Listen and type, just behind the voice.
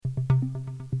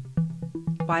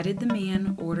Why did the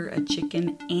man order a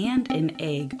chicken and an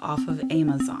egg off of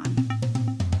Amazon?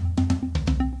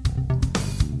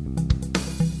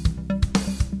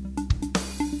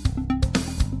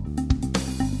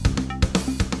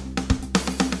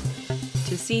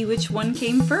 To see which one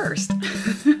came first.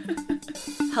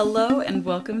 Hello and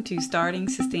welcome to Starting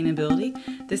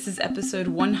Sustainability. This is episode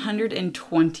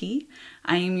 120.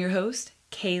 I am your host,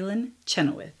 Kaylin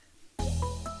Chenoweth.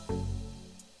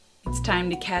 It's time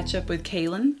to catch up with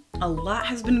Kaylin. A lot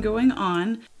has been going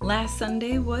on. Last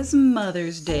Sunday was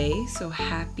Mother's Day, so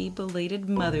happy belated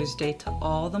Mother's Day to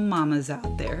all the mamas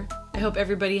out there. I hope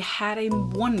everybody had a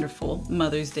wonderful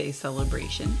Mother's Day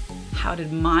celebration. How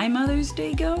did my Mother's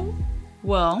Day go?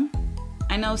 Well,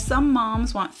 I know some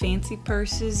moms want fancy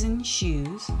purses and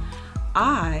shoes.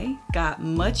 I got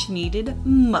much needed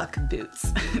muck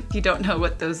boots. If you don't know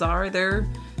what those are, they're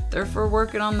for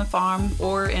working on the farm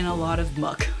or in a lot of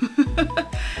muck.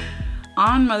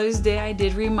 On Mother's Day, I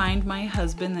did remind my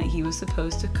husband that he was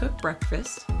supposed to cook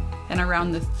breakfast. And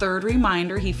around the third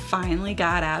reminder, he finally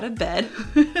got out of bed.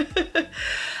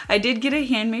 I did get a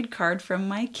handmade card from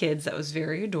my kids that was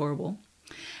very adorable.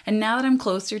 And now that I'm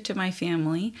closer to my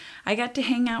family, I got to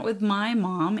hang out with my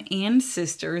mom and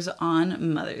sisters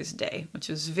on Mother's Day, which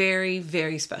was very,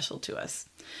 very special to us.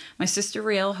 My sister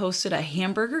Rael hosted a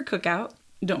hamburger cookout.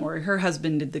 Don't worry, her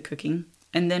husband did the cooking.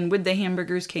 And then with the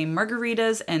hamburgers came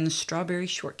margaritas and strawberry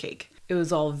shortcake. It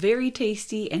was all very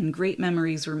tasty and great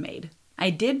memories were made.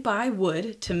 I did buy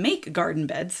wood to make garden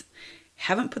beds.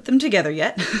 Haven't put them together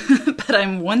yet, but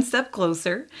I'm one step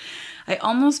closer. I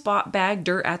almost bought bagged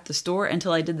dirt at the store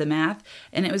until I did the math,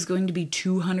 and it was going to be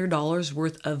 $200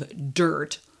 worth of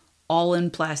dirt, all in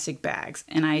plastic bags,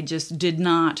 and I just did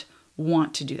not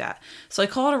want to do that. So I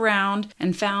called around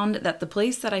and found that the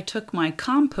place that I took my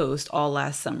compost all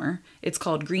last summer, it's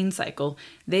called Green Cycle,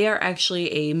 they are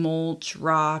actually a mulch,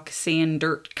 rock, sand,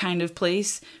 dirt kind of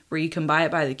place where you can buy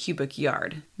it by the cubic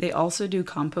yard. They also do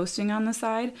composting on the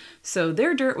side, so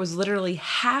their dirt was literally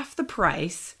half the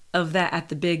price of that at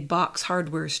the big box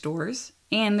hardware stores.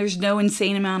 And there's no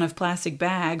insane amount of plastic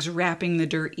bags wrapping the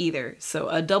dirt either. So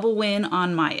a double win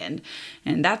on my end.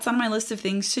 And that's on my list of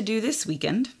things to do this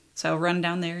weekend. So I'll run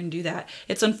down there and do that.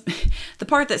 The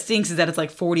part that stinks is that it's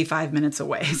like 45 minutes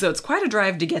away. So it's quite a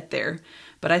drive to get there,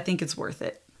 but I think it's worth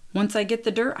it. Once I get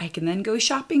the dirt, I can then go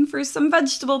shopping for some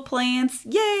vegetable plants.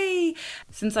 Yay!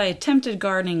 Since I attempted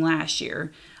gardening last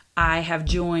year, I have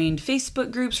joined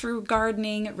Facebook groups for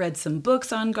gardening, read some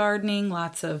books on gardening,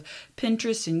 lots of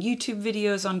Pinterest and YouTube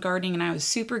videos on gardening, and I was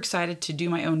super excited to do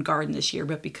my own garden this year.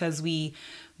 But because we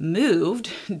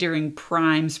moved during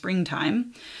prime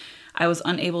springtime, I was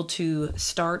unable to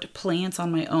start plants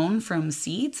on my own from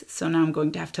seeds, so now I'm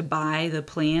going to have to buy the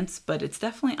plants, but it's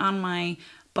definitely on my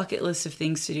bucket list of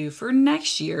things to do for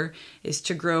next year is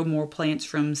to grow more plants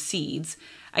from seeds.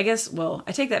 I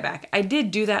take that back. I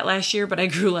did do that last year, but I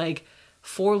grew like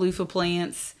 4 loofah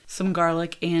plants, some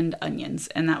garlic, and onions,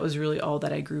 and that was really all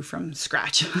that I grew from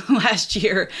scratch last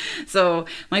year. So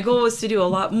my goal was to do a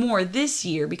lot more this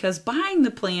year because buying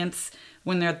the plants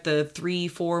when they're at the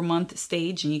 3-4 month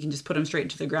stage and you can just put them straight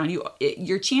into the ground,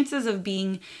 your chances of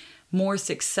being more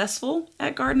successful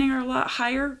at gardening are a lot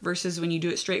higher versus when you do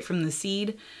it straight from the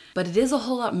seed, but it is a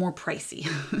whole lot more pricey.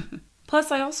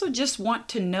 Plus, I also just want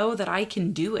to know that I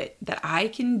can do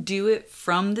it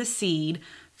from the seed,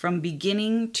 from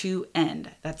beginning to end.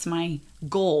 That's my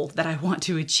goal that I want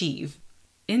to achieve.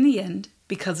 In the end,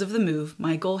 because of the move,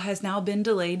 my goal has now been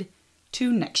delayed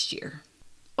to next year.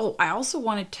 Oh, I also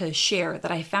wanted to share that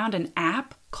I found an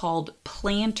app called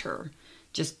Planter,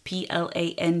 just Planter,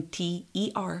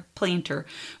 Planter,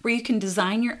 where you can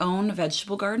design your own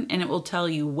vegetable garden and it will tell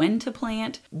you when to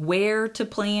plant, where to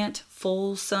plant,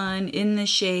 full sun, in the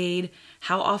shade,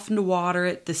 how often to water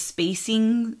it, the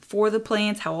spacing for the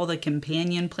plants, how all the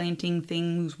companion planting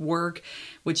things work,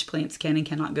 which plants can and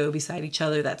cannot go beside each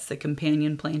other. That's the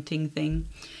companion planting thing.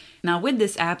 Now with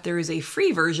this app, there is a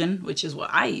free version, which is what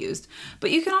I used,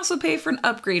 but you can also pay for an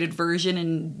upgraded version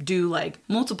and do like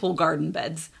multiple garden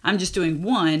beds. I'm just doing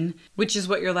one, which is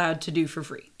what you're allowed to do for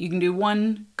free. You can do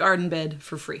one garden bed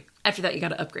for free. After that, you got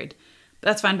to upgrade. But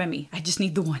that's fine by me. I just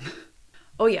need the one.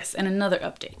 Oh yes, and another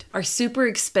update. Our super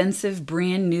expensive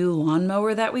brand new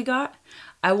lawnmower that we got,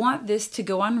 I want this to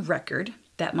go on record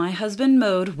that my husband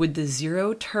mowed with the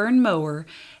 0-turn mower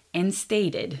and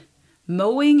stated,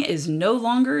 "Mowing is no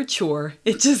longer a chore.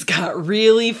 It just got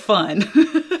really fun."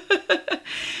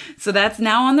 So that's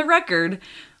now on the record.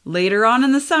 Later on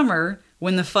in the summer,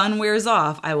 when the fun wears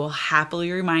off, I will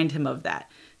happily remind him of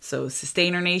that. So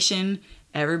Sustainer Nation,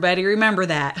 everybody remember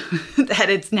that, that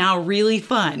it's now really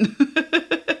fun.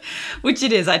 Which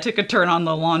it is. I took a turn on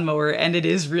the lawnmower and it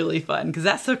is really fun because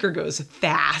that sucker goes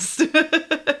fast.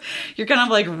 You're kind of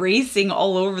like racing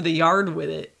all over the yard with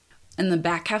it. And the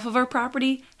back half of our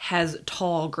property has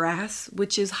tall grass,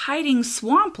 which is hiding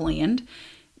swampland,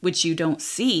 which you don't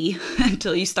see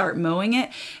until you start mowing it.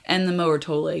 And the mower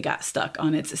totally got stuck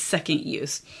on its second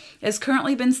use. It's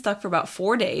currently been stuck for about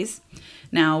 4 days.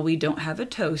 Now, we don't have a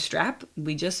tow strap.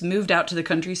 We just moved out to the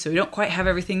country, so we don't quite have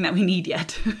everything that we need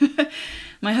yet.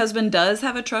 My husband does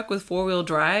have a truck with 4-wheel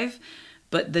drive,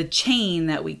 but the chain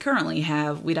that we currently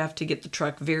have, we'd have to get the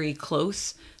truck very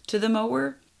close to the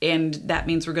mower. And that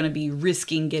means we're going to be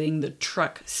risking getting the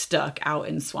truck stuck out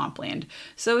in swampland.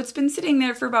 So it's been sitting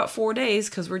there for about 4 days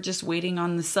because we're just waiting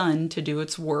on the sun to do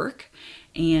its work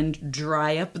and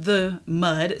dry up the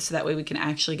mud so that way we can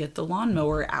actually get the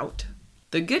lawnmower out.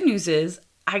 The good news is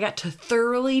I got to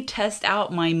thoroughly test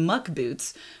out my muck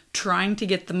boots trying to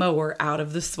get the mower out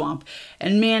of the swamp.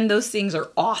 And man, those things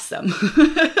are awesome.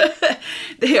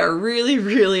 They are really,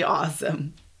 really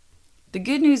awesome. The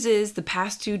good news is the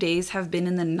past 2 days have been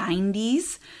in the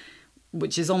 90s,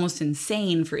 which is almost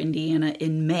insane for Indiana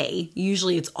in May.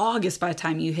 Usually it's August by the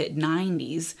time you hit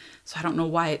 90s. So I don't know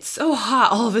why it's so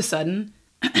hot all of a sudden.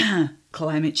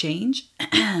 Climate change.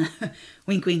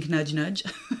 Wink, wink, nudge, nudge.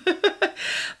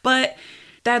 But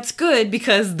that's good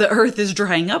because the earth is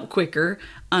drying up quicker.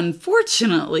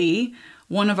 Unfortunately,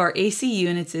 one of our AC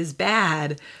units is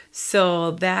bad.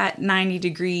 So that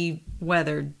 90-degree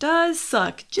weather does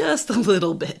suck just a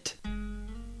little bit.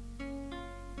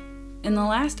 In the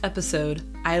last episode,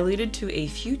 I alluded to a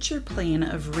future plan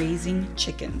of raising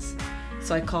chickens.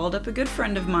 So I called up a good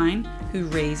friend of mine who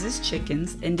raises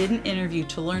chickens and did an interview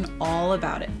to learn all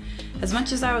about it. As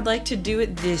much as I would like to do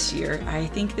it this year, I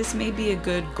think this may be a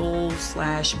good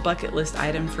goal/bucket list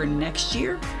item for next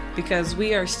year because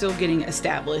we are still getting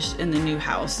established in the new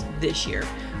house this year.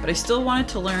 But I still wanted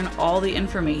to learn all the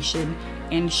information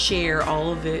and share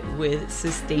all of it with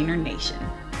Sustainer Nation.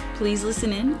 Please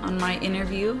listen in on my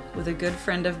interview with a good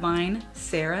friend of mine,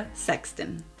 Sarah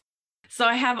Sexton. So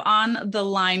I have on the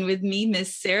line with me,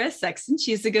 Miss Sarah Sexton.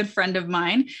 She's a good friend of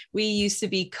mine. We used to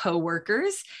be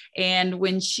co-workers. And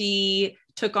when she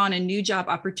took on a new job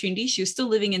opportunity, she was still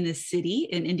living in the city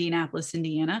in Indianapolis,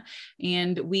 Indiana.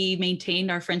 And we maintained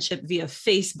our friendship via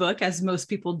Facebook, as most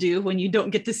people do when you don't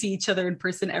get to see each other in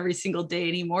person every single day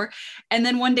anymore. And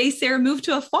then one day, Sarah moved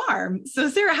to a farm. So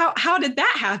Sarah, how did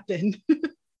that happen?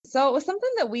 So it was something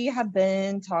that we had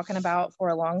been talking about for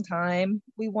a long time.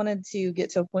 We wanted to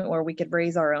get to a point where we could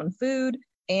raise our own food,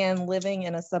 and living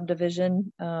in a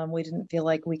subdivision, we didn't feel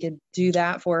like we could do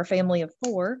that for a family of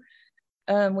 4.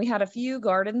 We had a few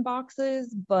garden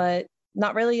boxes, but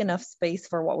not really enough space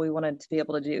for what we wanted to be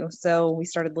able to do. So we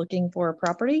started looking for a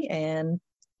property and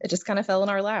it just kind of fell in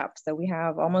our lap. So we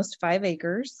have almost 5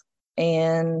 acres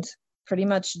and pretty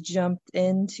much jumped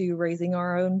into raising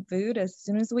our own food as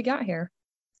soon as we got here.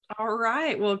 All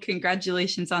right. Well,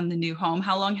 congratulations on the new home.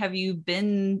 How long have you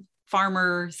been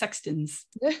Farmer Sextons?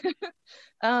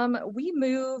 We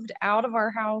moved out of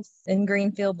our house in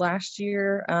Greenfield last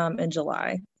year in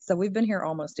July. So we've been here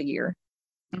almost a year.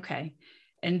 Okay.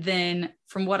 And then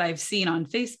from what I've seen on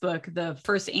Facebook, the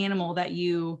first animal that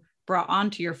you brought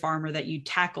onto your farm or that you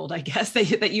tackled, I guess,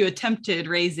 that you attempted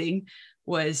raising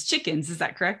was chickens. Is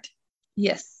that correct?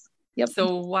 Yes. Yep.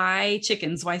 So why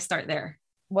chickens? Why start there?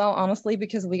 Well, honestly,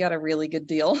 because we got a really good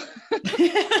deal.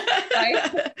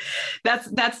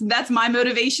 That's my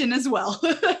motivation as well.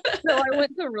 So I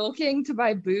went to Rural King to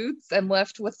buy boots and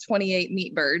left with 28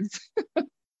 meat birds.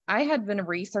 I had been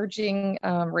researching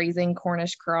raising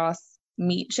Cornish cross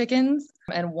meat chickens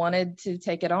and wanted to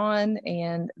take it on.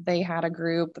 And they had a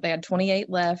group, they had 28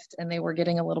 left and they were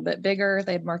getting a little bit bigger.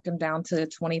 They'd marked them down to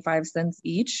 25 cents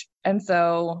each. And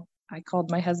so I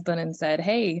called my husband and said,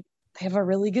 hey, they have a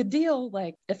really good deal.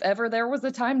 Like, if ever there was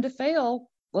a time to fail,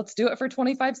 let's do it for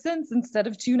 25 cents instead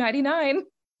of $2.99.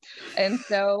 And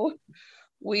so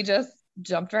we just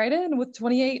jumped right in with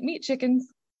 28 meat chickens.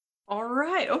 All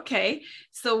right. Okay.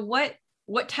 So what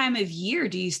time of year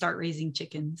do you start raising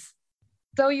chickens?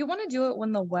 So you want to do it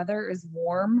when the weather is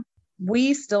warm.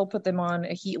 We still put them on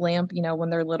a heat lamp. When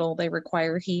they're little, they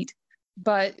require heat.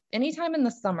 But anytime in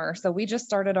the summer. So we just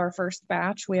started our first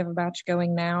batch. We have a batch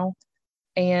going now.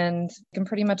 And can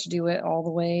pretty much do it all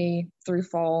the way through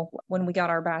fall. When we got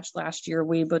our batch last year,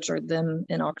 we butchered them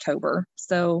in October.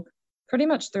 So pretty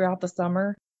much throughout the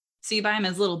summer. So you buy them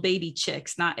as little baby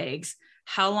chicks, not eggs.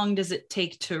 How long does it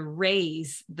take to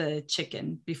raise the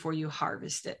chicken before you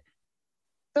harvest it?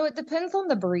 So it depends on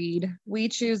the breed. We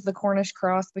choose the Cornish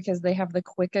cross because they have the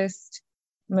quickest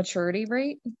maturity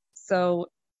rate. So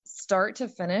start to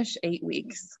finish, 8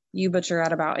 weeks. You butcher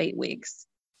at about 8 weeks.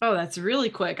 Oh, that's really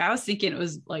quick. I was thinking it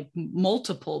was like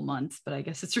multiple months, but I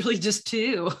guess it's really just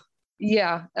 2.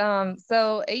 Yeah.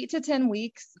 So 8 to 10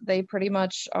 weeks, they pretty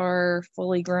much are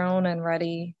fully grown and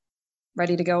ready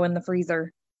to go in the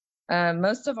freezer.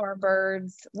 Most of our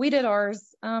birds, we did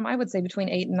ours, I would say between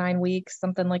 8 and 9 weeks,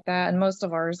 something like that. And most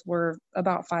of ours were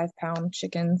about 5-pound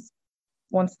chickens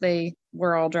once they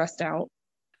were all dressed out.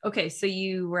 Okay, so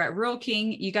you were at Rural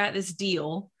King, you got this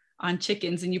deal on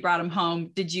chickens and you brought them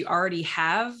home. Did you already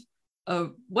have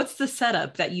what's the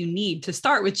setup that you need to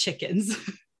start with chickens?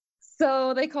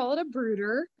 So they call it a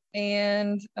brooder,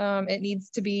 and it needs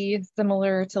to be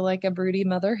similar to like a broody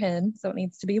mother hen. So it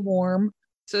needs to be warm.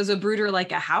 So is a brooder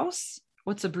like a house?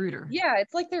 What's a brooder? Yeah,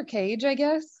 it's like their cage, I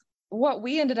guess. What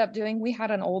we ended up doing, we had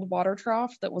an old water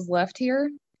trough that was left here,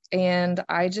 and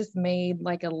I just made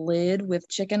like a lid with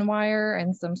chicken wire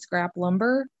and some scrap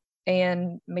lumber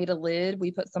and made a lid.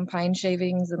 We put some pine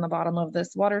shavings in the bottom of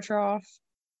this water trough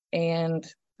and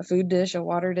a food dish, a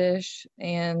water dish,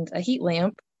 and a heat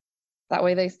lamp. That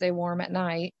way they stay warm at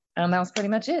night. And that was pretty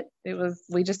much it.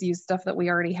 We just used stuff that we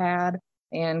already had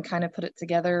and kind of put it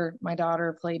together. My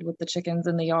daughter played with the chickens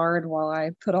in the yard while I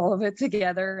put all of it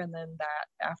together. And then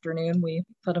that afternoon, we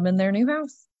put them in their new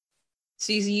house.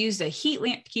 So you used a heat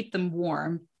lamp to keep them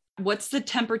warm. What's the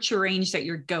temperature range that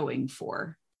you're going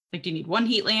for? Like, do you need 1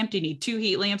 heat lamp? Do you need 2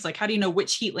 heat lamps? Like, how do you know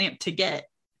which heat lamp to get?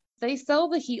 They sell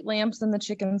the heat lamps in the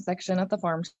chicken section at the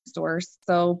farm stores.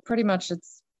 So pretty much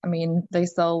they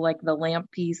sell like the lamp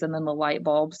piece and then the light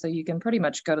bulb. So you can pretty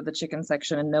much go to the chicken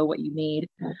section and know what you need.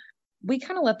 We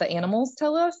kind of let the animals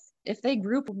tell us. If they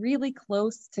group really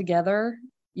close together,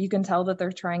 you can tell that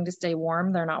they're trying to stay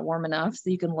warm. They're not warm enough. So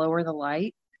you can lower the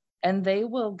light and they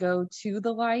will go to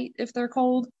the light if they're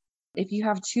cold. If you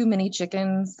have too many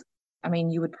chickens,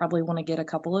 you would probably want to get a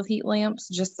couple of heat lamps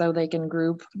just so they can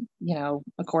group,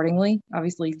 accordingly.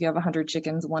 Obviously, if you have 100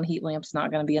 chickens, 1 heat lamp's not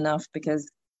going to be enough because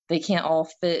they can't all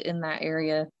fit in that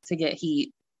area to get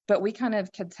heat. But we kind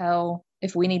of could tell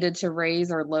if we needed to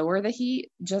raise or lower the heat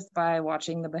just by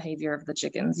watching the behavior of the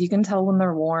chickens. You can tell when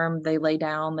they're warm, they lay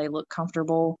down, they look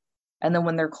comfortable. And then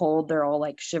when they're cold, they're all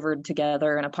like shivered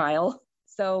together in a pile.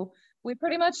 So we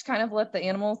pretty much kind of let the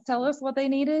animals tell us what they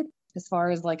needed. As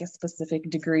far as like a specific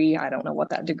degree, I don't know what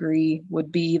that degree would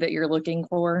be that you're looking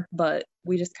for, but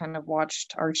we just kind of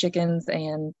watched our chickens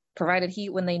and provided heat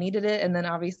when they needed it. And then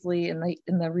obviously in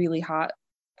the really hot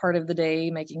part of the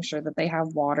day, making sure that they have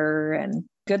water and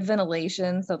good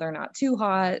ventilation so they're not too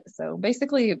hot. So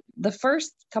basically the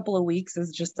first couple of weeks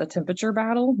is just a temperature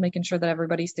battle, making sure that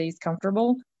everybody stays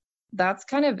comfortable. That's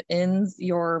kind of ends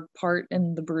your part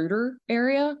in the brooder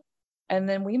area. And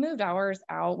then we moved ours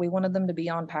out. We wanted them to be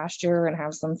on pasture and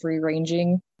have some free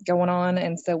ranging going on.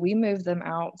 And so we moved them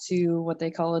out to what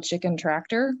they call a chicken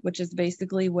tractor, which is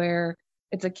basically where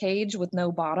it's a cage with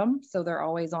no bottom. So they're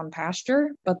always on pasture,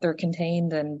 but they're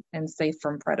contained and safe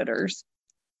from predators.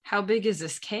 How big is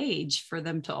this cage for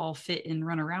them to all fit and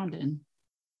run around in?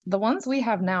 The ones we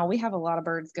have now, we have a lot of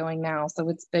birds going now. So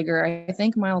it's bigger. I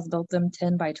think Miles built them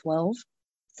 10 by 12.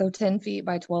 So 10 feet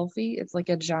by 12 feet. It's like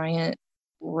a giant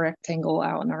rectangle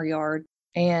out in our yard,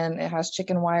 and it has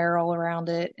chicken wire all around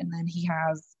it. And then he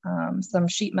has some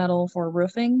sheet metal for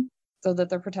roofing so that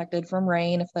they're protected from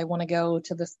rain if they want to go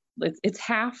to this. It's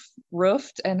half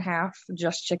roofed and half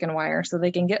just chicken wire, so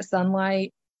they can get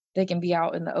sunlight, they can be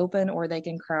out in the open, or they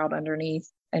can crowd underneath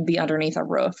and be underneath a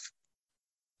roof.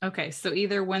 Okay, so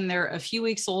either when they're a few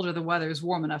weeks old or the weather's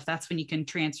warm enough, that's when you can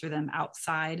transfer them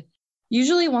outside.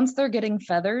 Usually once they're getting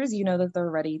feathers, you know that they're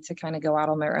ready to kind of go out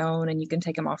on their own, and you can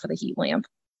take them off of the heat lamp.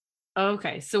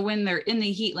 Okay. So when they're in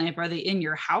the heat lamp, are they in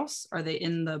your house? Are they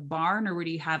in the barn, or where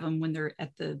do you have them when they're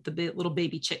at the little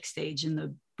baby chick stage in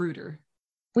the brooder?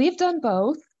 We've done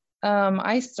both.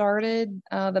 I started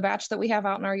the batch that we have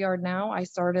out in our yard now. I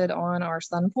started on our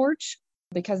sun porch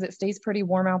because it stays pretty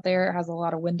warm out there. It has a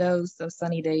lot of windows. So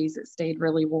sunny days, it stayed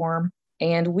really warm.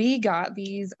 And we got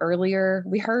these earlier.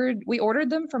 We ordered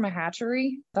them from a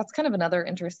hatchery. That's kind of another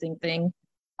interesting thing.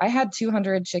 I had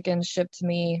 200 chickens shipped to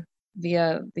me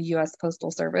via the U.S. Postal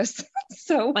Service.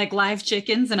 So like live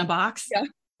chickens in a box? Yeah.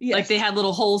 Yes. Like they had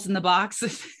little holes in the box?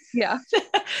 Yeah.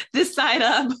 This side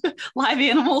up, live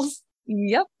animals?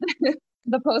 Yep.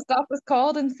 The post office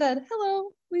called and said, "Hello,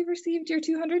 we've received your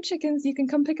 200 chickens. You can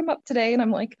come pick them up today." And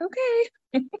I'm like,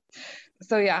 okay.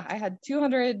 So yeah, I had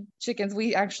 200 chickens.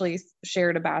 We actually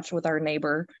shared a batch with our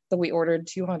neighbor. So we ordered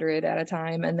 200 at a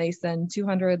time, and they send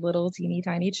 200 little teeny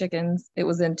tiny chickens. It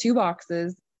was in 2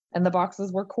 boxes, and the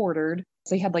boxes were quartered.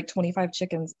 So you had like 25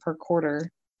 chickens per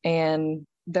quarter. And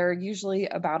They're usually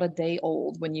about a day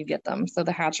old when you get them. So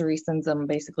the hatchery sends them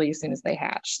basically as soon as they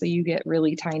hatch. So you get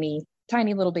really tiny,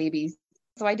 tiny little babies.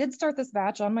 So I did start this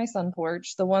batch on my sun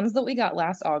porch. The ones that we got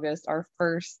last August, our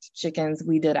first chickens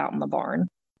we did out in the barn,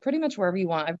 pretty much wherever you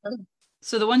want.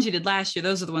 So the ones you did last year,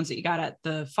 those are the ones that you got at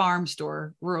the farm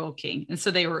store, Rural King. And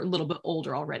so they were a little bit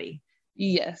older already.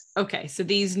 Yes. Okay. So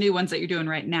these new ones that you're doing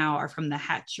right now are from the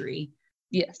hatchery.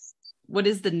 Yes. What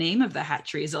is the name of the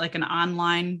hatchery? Is it like an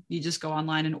online, you just go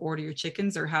online and order your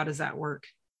chickens, or how does that work?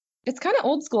 It's kind of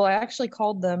old school. I actually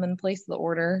called them and placed the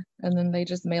order, and then they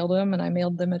just mailed them, and I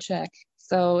mailed them a check.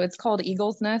 So it's called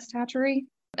Eagle's Nest Hatchery.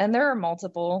 And there are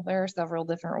multiple, there are several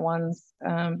different ones.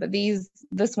 But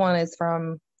this one is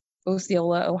from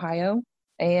Osceola, Ohio.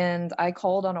 And I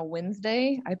called on a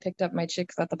Wednesday. I picked up my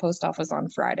chicks at the post office on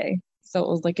Friday. So it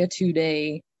was like a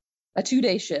 2-day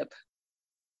ship.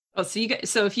 Oh,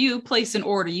 so if you place an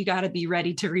order, you got to be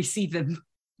ready to receive them.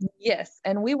 Yes.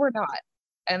 And we were not.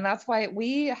 And that's why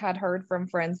we had heard from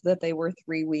friends that they were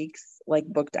 3 weeks like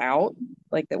booked out,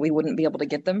 like that we wouldn't be able to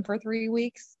get them for 3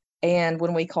 weeks. And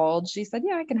when we called, she said,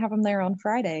 yeah, I can have them there on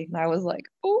Friday. And I was like,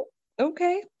 oh,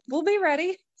 okay, we'll be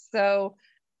ready. So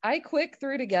I quick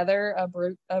threw together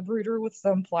a brooder with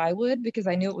some plywood because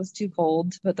I knew it was too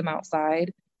cold to put them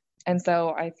outside. And so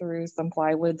I threw some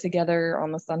plywood together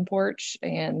on the sun porch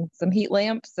and some heat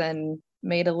lamps and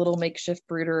made a little makeshift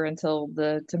brooder until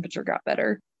the temperature got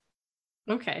better.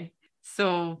 Okay.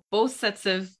 So both sets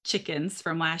of chickens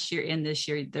from last year and this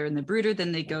year, they're in the brooder,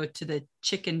 then they go to the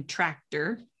chicken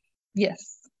tractor.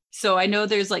 Yes. So I know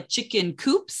there's like chicken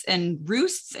coops and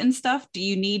roosts and stuff. Do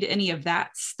you need any of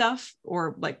that stuff?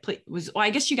 Or like I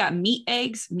guess you got meat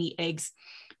eggs.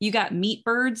 You got meat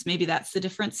birds. Maybe that's the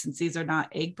difference since these are not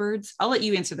egg birds. I'll let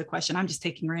you answer the question. I'm just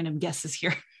taking random guesses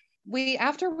here.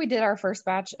 After we did our first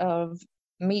batch of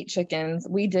meat chickens,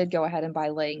 we did go ahead and buy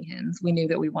laying hens. We knew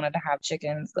that we wanted to have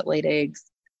chickens that laid eggs.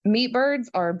 Meat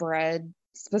birds are bred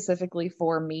specifically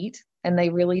for meat, and they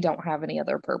really don't have any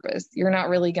other purpose. You're not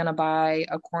really going to buy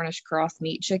a Cornish cross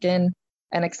meat chicken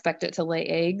and expect it to lay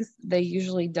eggs. They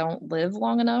usually don't live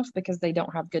long enough because they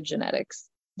don't have good genetics.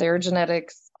 Their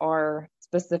genetics are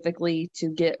specifically to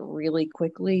get really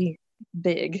quickly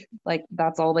big. Like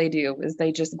that's all they do is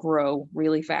they just grow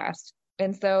really fast.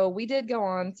 And so we did go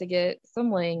on to get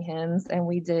some laying hens, and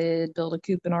we did build a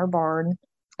coop in our barn.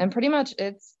 And pretty much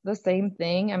it's the same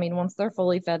thing. I mean, once they're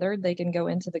fully feathered, they can go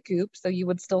into the coop. So you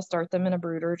would still start them in a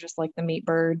brooder, just like the meat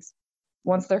birds.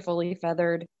 Once they're fully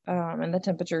feathered, and the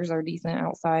temperatures are decent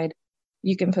outside,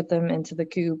 you can put them into the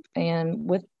coop. And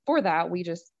for that, we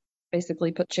just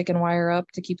basically put chicken wire up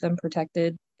to keep them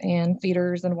protected, and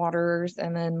feeders and waterers.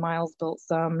 And then Miles built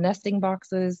some nesting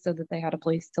boxes so that they had a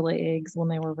place to lay eggs when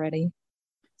they were ready.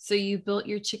 So you built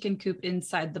your chicken coop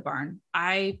inside the barn.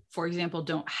 I, for example,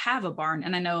 don't have a barn.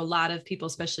 And I know a lot of people,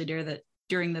 especially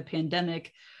during the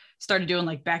pandemic, started doing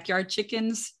like backyard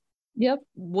chickens. Yep.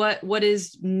 What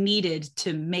is needed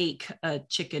to make a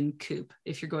chicken coop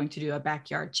if you're going to do a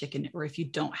backyard chicken, or if you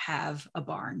don't have a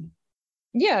barn?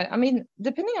 Yeah, I mean,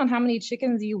 depending on how many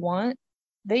chickens you want,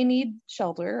 they need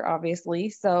shelter, obviously.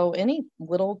 So any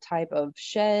little type of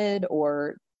shed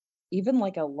or even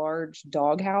like a large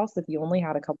dog house, if you only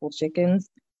had a couple chickens,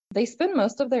 they spend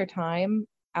most of their time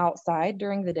outside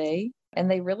during the day, and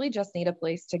they really just need a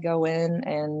place to go in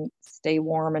and stay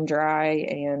warm and dry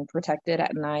and protected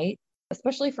at night,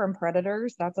 especially from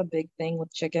predators. That's a big thing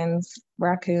with chickens.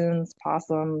 Raccoons,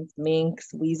 possums,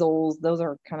 minks, weasels, those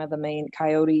are kind of the main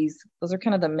coyotes. Those are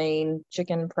kind of the main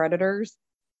chicken predators.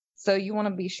 So you want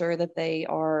to be sure that they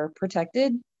are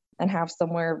protected and have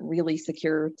somewhere really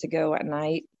secure to go at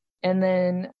night. And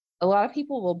then a lot of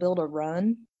people will build a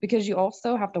run because you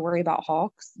also have to worry about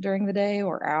hawks during the day,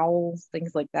 or owls,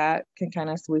 things like that can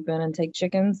kind of swoop in and take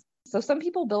chickens. So some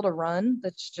people build a run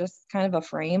that's just kind of a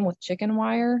frame with chicken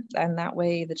wire, and that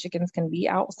way the chickens can be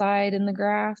outside in the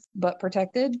grass, but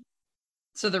protected.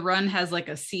 So the run has like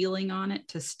a ceiling on it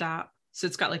to stop. So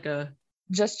it's got like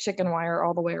just chicken wire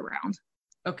all the way around.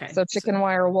 Okay. So chicken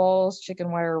wire walls,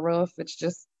 chicken wire roof. It's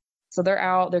just, so they're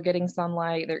out, they're getting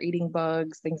sunlight, they're eating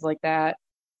bugs, things like that,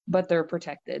 but they're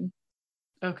protected.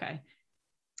 Okay.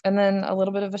 And then a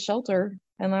little bit of a shelter,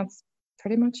 and that's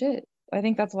pretty much it. I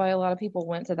think that's why a lot of people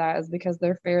went to that, is because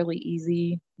they're fairly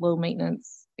easy, low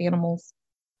maintenance animals.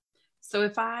 So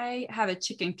if I have a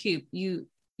chicken coop, you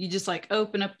just like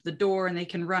open up the door and they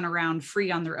can run around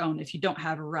free on their own. If you don't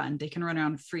have a run, they can run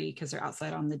around free because they're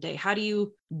outside on the day. How do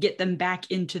you get them back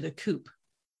into the coop?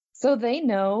 So they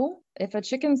know if a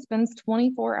chicken spends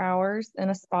 24 hours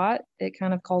in a spot, it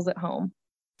kind of calls it home.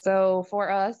 So for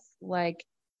us, like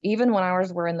Even when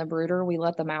ours were in the brooder, we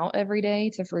let them out every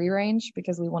day to free range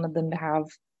because we wanted them to have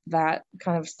that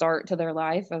kind of start to their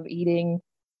life of eating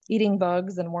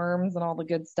bugs and worms and all the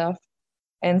good stuff.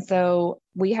 And so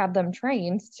we had them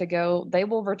trained to go, they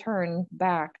will return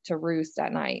back to roost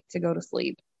at night to go to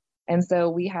sleep. And so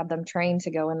we had them trained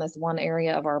to go in this one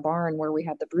area of our barn where we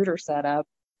had the brooder set up.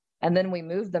 And then we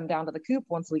moved them down to the coop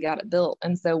once we got it built.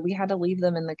 And so we had to leave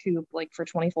them in the coop like for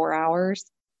 24 hours.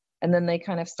 And then they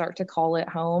kind of start to call it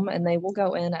home and they will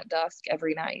go in at dusk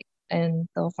every night and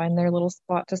they'll find their little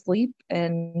spot to sleep.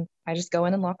 And I just go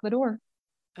in and lock the door.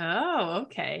 Oh,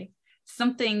 okay.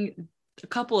 A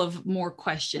couple of more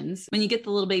questions. When you get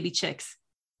the little baby chicks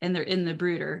and they're in the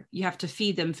brooder, you have to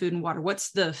feed them food and water.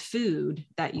 What's the food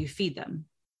that you feed them?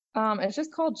 It's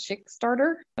just called chick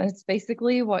starter. It's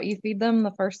basically what you feed them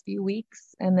the first few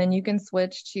weeks. And then you can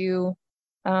switch to,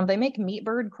 they make meat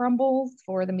bird crumbles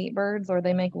for the meat birds, or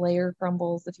they make layer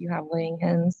crumbles if you have laying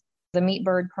hens. The meat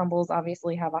bird crumbles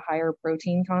obviously have a higher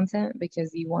protein content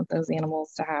because you want those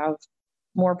animals to have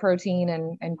more protein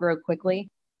and grow quickly.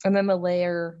 And then the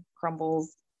layer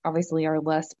crumbles obviously are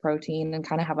less protein and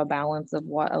kind of have a balance of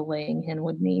what a laying hen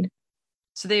would need.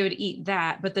 So they would eat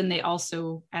that, but then they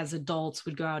also, as adults,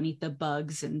 would go out and eat the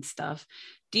bugs and stuff.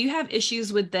 Do you have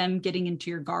issues with them getting into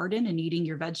your garden and eating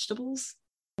your vegetables?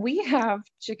 We have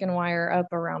chicken wire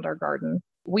up around our garden.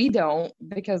 We don't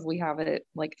because we have it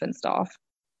like fenced off.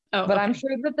 Oh, but okay. I'm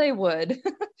sure that they would.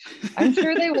 I'm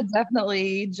sure they would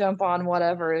definitely jump on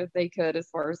whatever if they could as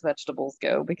far as vegetables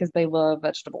go because they love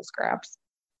vegetable scraps.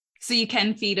 So you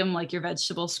can feed them like your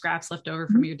vegetable scraps left over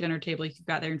from your dinner table. You could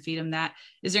go out there and feed them that.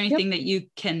 Is there anything that you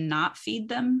cannot feed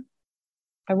them?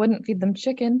 I wouldn't feed them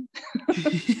chicken.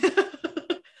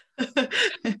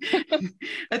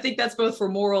 I think that's both for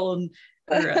moral and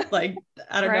like,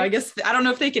 I don't know. I guess, I don't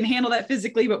know if they can handle that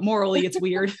physically, but morally it's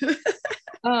weird.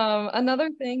 Another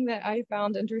thing that I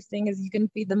found interesting is you can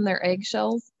feed them their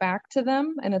eggshells back to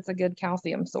them, and it's a good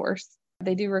calcium source.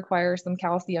 They do require some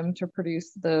calcium to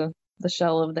produce the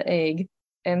shell of the egg.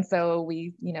 And so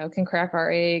we, can crack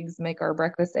our eggs, make our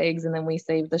breakfast eggs, and then we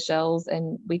save the shells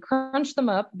and we crunch them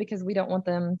up because we don't want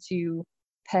them to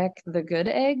peck the good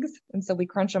eggs. And so we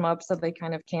crunch them up so they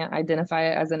kind of can't identify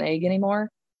it as an egg anymore.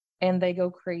 And they go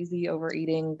crazy over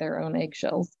eating their own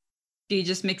eggshells. Do you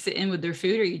just mix it in with their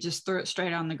food or you just throw it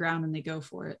straight on the ground and they go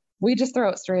for it? We just throw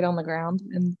it straight on the ground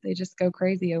and they just go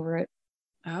crazy over it.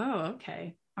 Oh,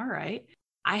 okay. All right.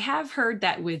 I have heard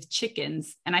that with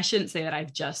chickens, and I shouldn't say that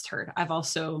I've just heard.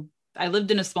 I lived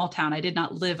in a small town. I did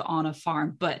not live on a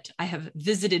farm, but I have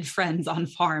visited friends on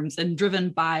farms and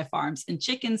driven by farms, and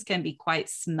chickens can be quite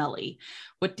smelly.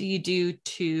 What do you do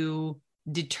to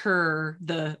deter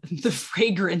the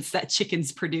fragrance that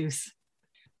chickens produce?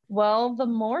 Well, the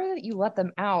more that you let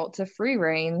them out to free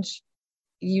range,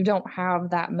 you don't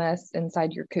have that mess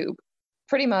inside your coop.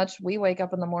 Pretty much, we wake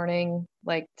up in the morning,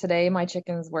 like today, my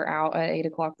chickens were out at 8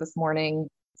 o'clock this morning.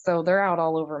 So they're out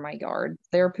all over my yard.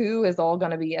 Their poo is all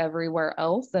going to be everywhere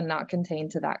else and not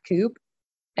contained to that coop.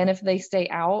 And if they stay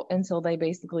out until they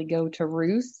basically go to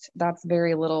roost, that's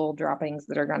very little droppings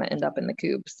that are going to end up in the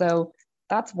coop. So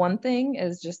that's one thing,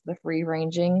 is just the free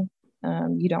ranging.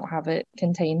 You don't have it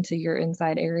contained to your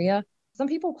inside area. Some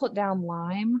people put down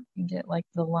lime and get like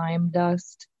the lime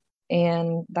dust,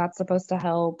 and that's supposed to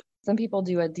help. Some people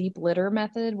do a deep litter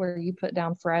method where you put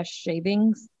down fresh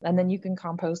shavings and then you can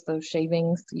compost those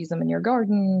shavings, use them in your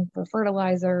garden for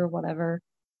fertilizer, whatever.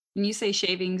 When you say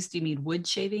shavings, do you mean wood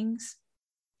shavings?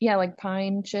 Yeah, like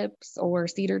pine chips or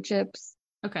cedar chips.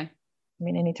 Okay. I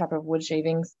mean, any type of wood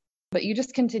shavings. But you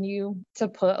just continue to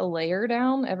put a layer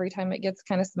down every time it gets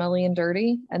kind of smelly and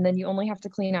dirty. And then you only have to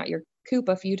clean out your coop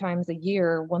a few times a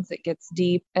year. Once it gets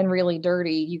deep and really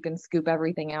dirty, you can scoop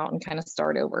everything out and kind of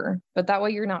start over. But that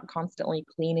way you're not constantly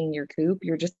cleaning your coop.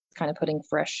 You're just kind of putting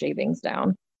fresh shavings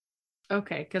down.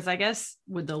 Okay, because I guess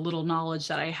with the little knowledge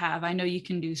that I have, I know you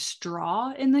can do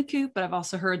straw in the coop, but I've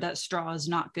also heard that straw is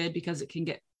not good because it can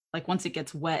get, like once it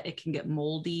gets wet, it can get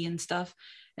moldy and stuff.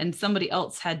 And somebody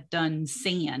else had done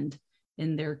sand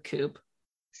in their coop.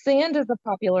 Sand is a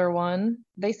popular one.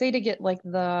 They say to get like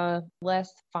the less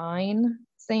fine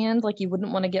sand, like you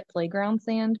wouldn't want to get playground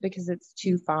sand because it's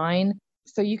too fine.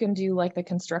 So you can do like the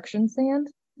construction sand.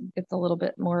 It's a little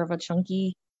bit more of a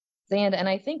chunky sand. And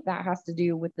I think that has to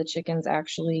do with the chickens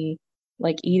actually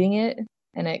like eating it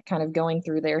and it kind of going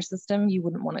through their system. You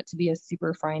wouldn't want it to be a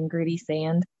super fine, gritty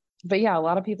sand. But yeah, a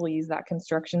lot of people use that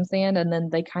construction sand and then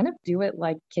they kind of do it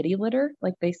like kitty litter,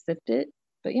 like they sift it.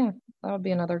 But yeah, that would be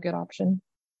another good option.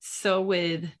 So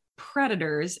with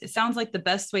predators, it sounds like the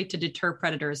best way to deter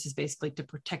predators is basically to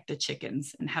protect the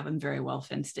chickens and have them very well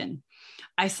fenced in.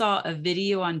 I saw a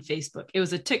video on Facebook. It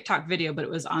was a TikTok video, but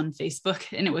it was on Facebook,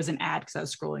 and it was an ad because I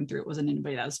was scrolling through. It wasn't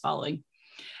anybody that I was following.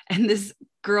 And this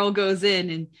girl goes in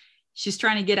and she's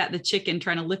trying to get at the chicken,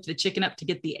 trying to lift the chicken up to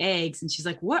get the eggs. And she's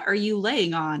like, "What are you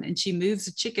laying on?" And she moves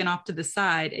the chicken off to the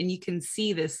side, and you can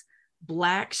see this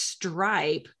black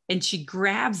stripe, and she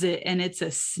grabs it, and it's a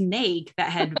snake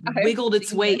that had wiggled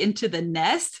its way into the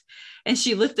nest. And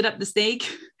she lifted up the snake,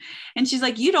 and she's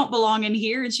like, "You don't belong in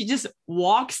here." And she just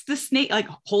walks the snake, like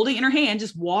holding it in her hand,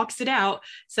 just walks it out,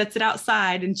 sets it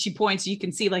outside. And she points, you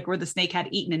can see like where the snake had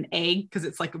eaten an egg, because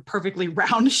it's like a perfectly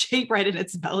round shape right in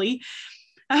its belly.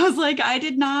 I was like, I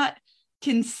did not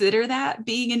consider that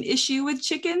being an issue with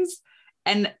chickens.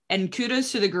 And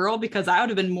kudos to the girl, because I would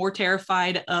have been more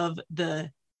terrified of the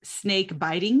snake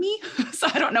biting me. So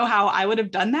I don't know how I would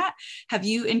have done that. Have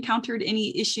you encountered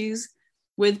any issues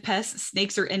with pests,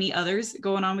 snakes, or any others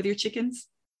going on with your chickens?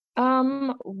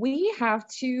 We have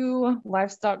 2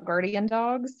 livestock guardian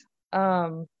dogs,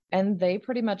 and they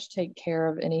pretty much take care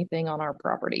of anything on our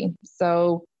property.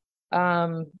 So,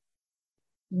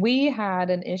 we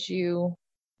had an issue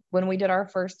when we did our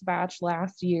first batch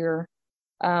last year.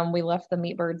 We left the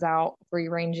meat birds out free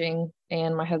ranging,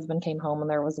 and my husband came home and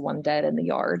there was one dead in the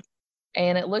yard.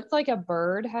 And it looked like a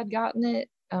bird had gotten it,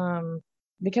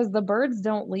 because the birds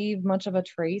don't leave much of a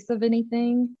trace of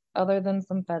anything other than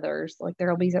some feathers. Like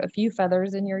there'll be a few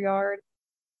feathers in your yard,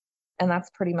 and that's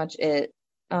pretty much it.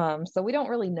 So we don't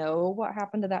really know what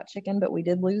happened to that chicken, but we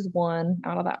did lose one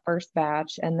out of that first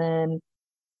batch. And then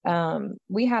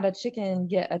we had a chicken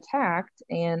get attacked,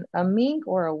 and a mink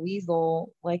or a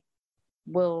weasel like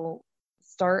will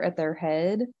start at their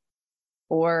head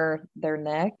or their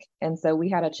neck. And so we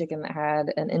had a chicken that had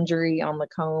an injury on the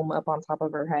comb up on top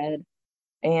of her head,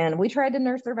 and we tried to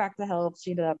nurse her back to health.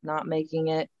 She ended up not making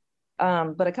it.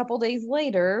 But a couple days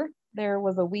later, there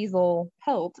was a weasel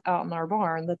pelt out in our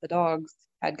barn that the dogs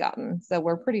had gotten. So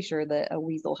we're pretty sure that a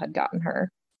weasel had gotten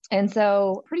her. And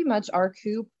so pretty much our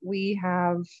coop, we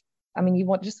have, I mean,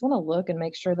 just want to look and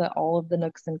make sure that all of the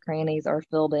nooks and crannies are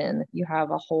filled in. You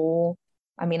have a hole.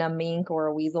 I mean, a mink or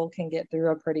a weasel can get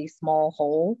through a pretty small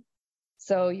hole.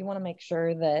 So you want to make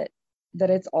sure that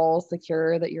it's all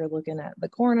secure, that you're looking at the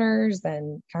corners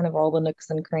and kind of all the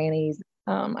nooks and crannies.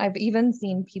 I've even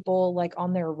seen people like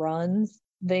on their runs,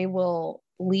 they will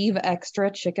leave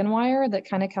extra chicken wire that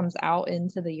kind of comes out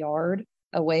into the yard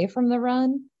away from the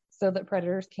run so that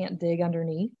predators can't dig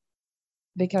underneath.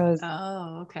 Because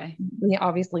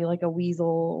obviously like a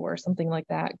weasel or something like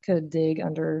that could dig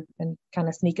under and kind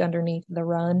of sneak underneath the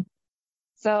run.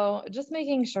 So just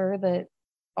making sure that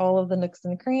all of the nooks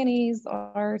and crannies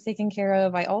are taken care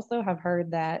of. I also have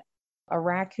heard that a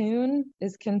raccoon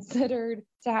is considered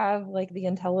to have like the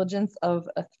intelligence of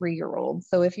a 3-year-old.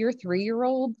 So if your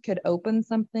 3-year-old could open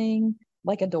something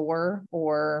like a door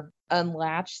or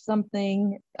unlatch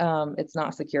something, it's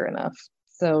not secure enough.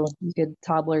 So you could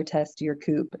toddler test your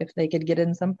coop. If they could get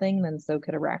in something, then so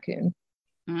could a raccoon.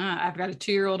 I've got a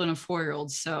 2-year-old and a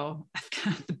 4-year-old, so I've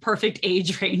got the perfect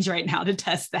age range right now to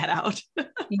test that out.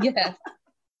 Yes.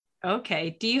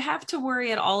 Okay. Do you have to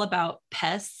worry at all about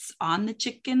pests on the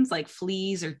chickens, like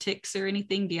fleas or ticks or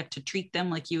anything? Do you have to treat them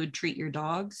like you would treat your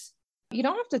dogs? You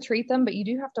don't have to treat them, but you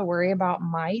do have to worry about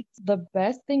mites. The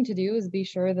best thing to do is be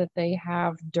sure that they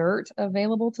have dirt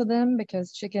available to them,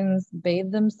 because chickens bathe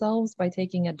themselves by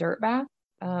taking a dirt bath.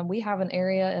 We have an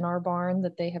area in our barn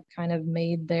that they have kind of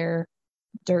made their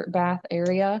dirt bath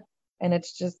area, and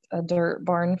it's just a dirt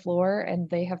barn floor, and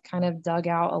they have kind of dug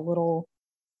out a little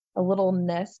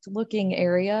nest looking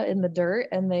area in the dirt,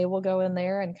 and they will go in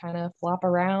there and kind of flop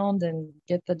around and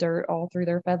get the dirt all through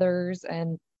their feathers,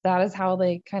 and that is how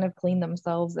they kind of clean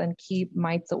themselves and keep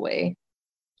mites away.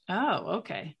 Oh,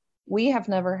 okay. We have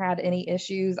never had any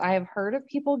issues. I have heard of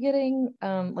people getting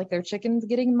like their chickens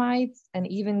getting mites, and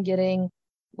even getting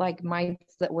like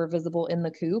mites that were visible in the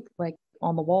coop, like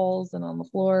on the walls and on the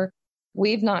floor.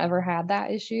 We've not ever had that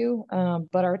issue,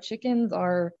 but our chickens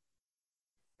are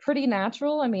pretty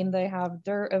natural. I mean, they have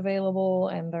dirt available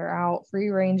and they're out free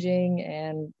ranging.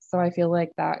 And so I feel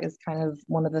like that is kind of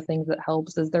one of the things that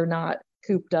helps, is they're not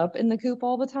cooped up in the coop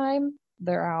all the time.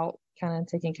 They're out kind of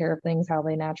taking care of things how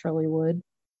they naturally would.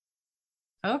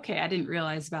 Okay. I didn't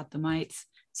realize about the mites.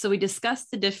 So we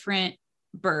discussed the different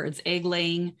birds, egg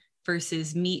laying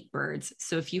versus meat birds.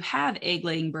 So if you have egg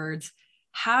laying birds,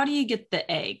 how do you get the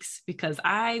eggs? Because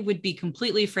I would be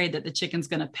completely afraid that the chicken's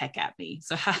going to peck at me.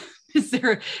 So is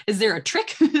there a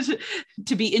trick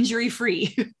to be injury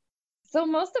free? So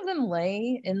most of them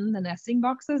lay in the nesting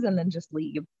boxes and then just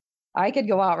leave. I could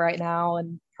go out right now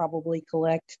and probably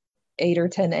collect 8 or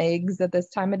 10 eggs at this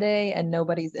time of day, and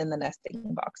nobody's in the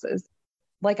nesting boxes.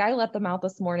 Like I let them out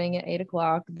this morning at 8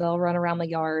 o'clock. They'll run around the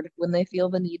yard. When they feel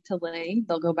the need to lay,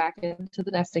 they'll go back into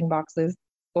the nesting boxes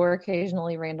or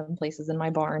occasionally random places in my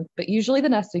barn, but usually the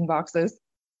nesting boxes.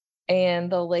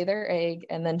 And they'll lay their egg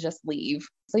and then just leave.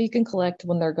 So you can collect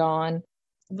when they're gone.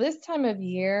 This time of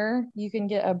year, you can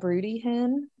get a broody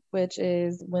hen, which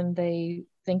is when they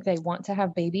think they want to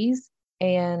have babies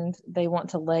and they want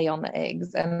to lay on the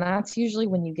eggs. And that's usually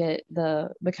when you get the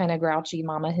kind of grouchy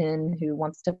mama hen who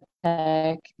wants to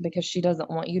peck because she doesn't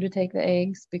want you to take the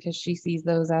eggs because she sees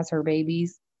those as her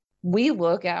babies. We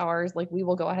look at ours, like we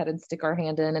will go ahead and stick our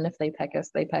hand in, and if they peck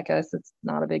us, they peck us. It's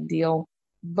not a big deal.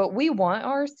 But we want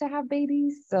ours to have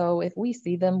babies. So if we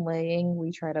see them laying,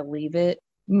 we try to leave it.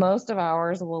 Most of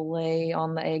ours will lay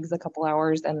on the eggs a couple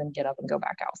hours and then get up and go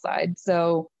back outside.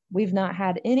 So we've not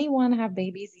had anyone have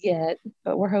babies yet,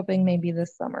 but we're hoping maybe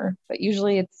this summer. But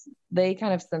usually they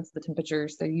kind of sense the temperature.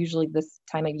 So usually this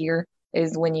time of year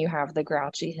is when you have the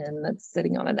grouchy hen that's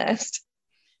sitting on a nest.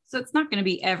 So it's not going to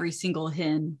be every single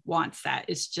hen wants that.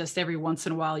 It's just every once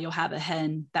in a while you'll have a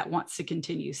hen that wants to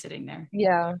continue sitting there.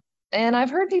 Yeah. And I've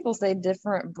heard people say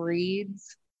different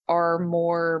breeds are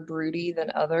more broody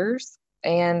than others.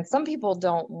 And some people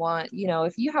don't want,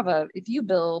 if you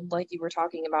build, like you were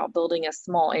talking about, building a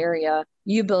small area,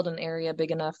 you build an area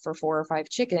big enough for 4 or 5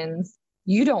 chickens,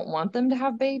 you don't want them to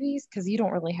have babies because you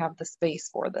don't really have the space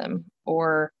for them.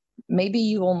 Or maybe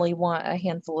you only want a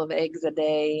handful of eggs a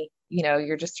day.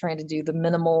 You're just trying to do the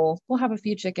minimal. We'll have a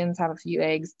few chickens, have a few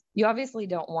eggs. You obviously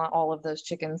don't want all of those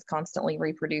chickens constantly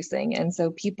reproducing. And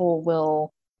so people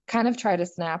will kind of try to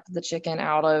snap the chicken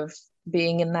out of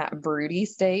being in that broody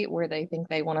state where they think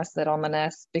they want to sit on the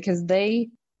nest because they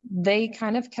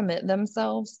kind of commit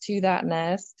themselves to that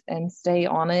nest and stay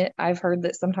on it. I've heard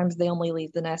that sometimes they only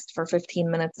leave the nest for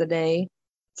 15 minutes a day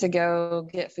to go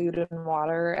get food and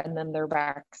water, and then they're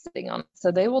back sitting on it.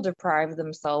 So they will deprive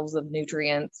themselves of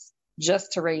nutrients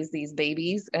just to raise these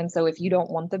babies. And so if you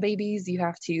don't want the babies, you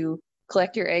have to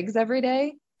collect your eggs every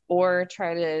day or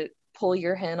try to pull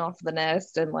your hen off the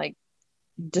nest and like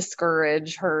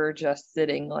discourage her just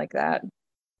sitting like that.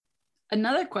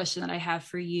 Another question that I have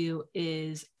for you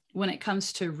is when it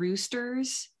comes to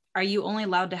roosters, are you only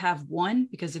allowed to have one?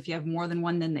 Because if you have more than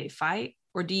one, then they fight.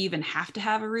 Or do you even have to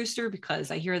have a rooster? Because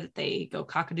I hear that they go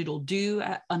cock-a-doodle-doo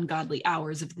at ungodly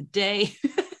hours of the day.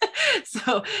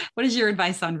 So what is your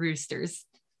advice on roosters?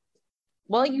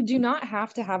 Well, you do not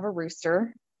have to have a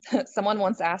rooster. Someone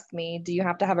once asked me, do you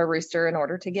have to have a rooster in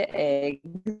order to get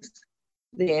eggs?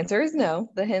 The answer is no.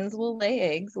 The hens will lay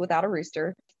eggs without a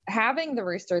rooster. Having the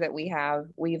rooster that we have,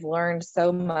 we've learned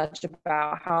so much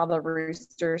about how the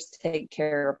roosters take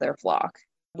care of their flock.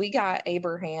 We got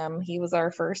Abraham. He was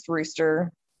our first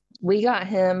rooster. We got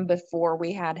him before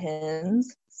we had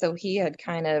hens. So he had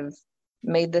kind of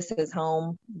made this his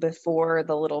home before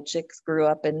the little chicks grew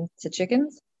up into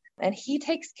chickens. And he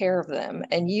takes care of them.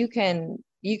 And you can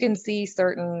see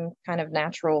certain kind of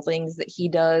natural things that he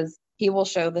does. He will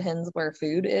show the hens where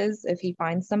food is if he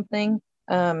finds something.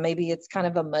 Maybe it's kind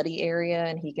of a muddy area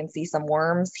and he can see some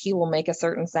worms. He will make a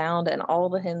certain sound and all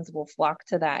the hens will flock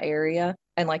to that area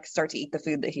and like start to eat the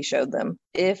food that he showed them.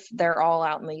 If they're all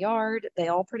out in the yard, they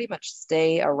all pretty much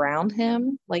stay around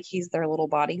him like he's their little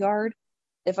bodyguard.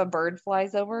 If a bird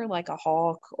flies over, like a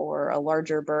hawk or a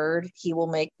larger bird, he will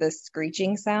make this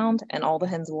screeching sound and all the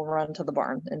hens will run to the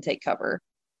barn and take cover.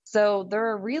 So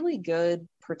they're a really good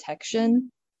protection.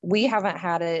 We haven't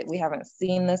had it. We haven't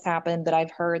seen this happen, but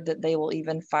I've heard that they will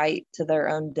even fight to their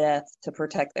own death to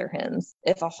protect their hens.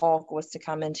 If a hawk was to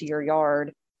come into your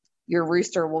yard, your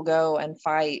rooster will go and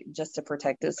fight just to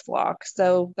protect his flock.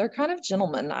 So they're kind of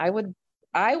gentlemen. I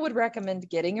would recommend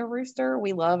getting a rooster.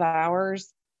 We love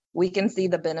ours. We can see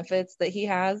the benefits that he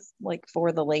has, like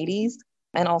for the ladies.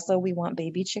 And also we want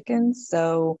baby chickens.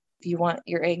 So if you want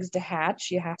your eggs to hatch,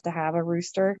 you have to have a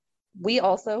rooster. We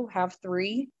also have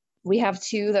 3. We have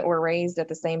 2 that were raised at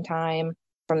the same time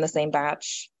from the same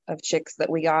batch of chicks that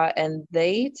we got, and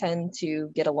they tend to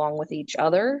get along with each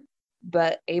other.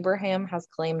 But Abraham has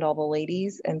claimed all the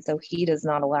ladies, and so he does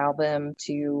not allow them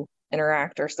to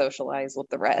interact or socialize with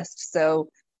the rest. So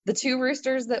the 2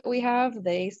 roosters that we have,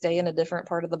 they stay in a different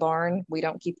part of the barn. We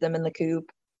don't keep them in the coop.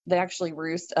 They actually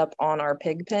roost up on our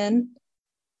pig pen.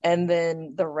 And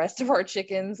then the rest of our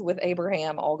chickens with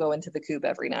Abraham all go into the coop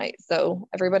every night. So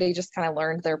everybody just kind of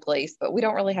learned their place, but we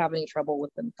don't really have any trouble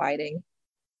with them fighting.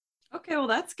 Okay, well,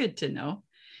 that's good to know.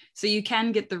 So you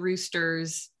can get the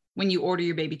roosters when you order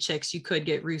your baby chicks. You could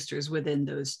get roosters within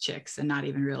those chicks and not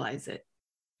even realize it.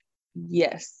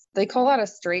 Yes. They call that a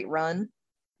straight run.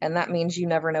 And that means you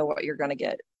never know what you're going to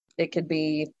get. It could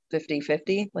be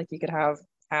 50-50, like you could have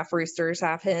half roosters,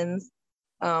 half hens.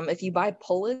 If you buy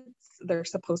pullets, they're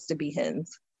supposed to be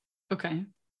hens. Okay.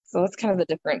 So that's kind of the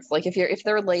difference. Like if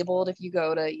they're labeled, if you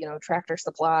go to, Tractor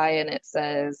Supply and it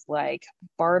says like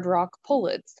Barred Rock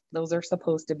pullets, those are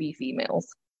supposed to be females.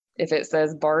 If it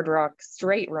says Barred Rock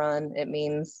straight run, it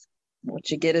means what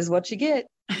you get is what you get.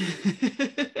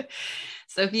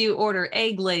 So if you order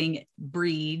egg laying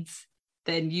breeds,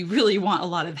 then you really want a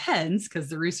lot of hens because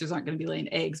the roosters aren't going to be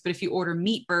laying eggs. But if you order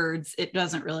meat birds, it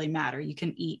doesn't really matter. You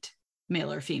can eat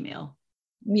male or female.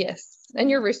 Yes. And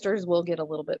your roosters will get a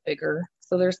little bit bigger.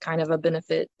 So there's kind of a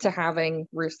benefit to having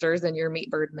roosters in your meat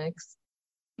bird mix.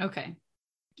 Okay.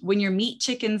 When your meat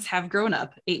chickens have grown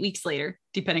up 8 weeks later,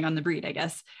 depending on the breed, I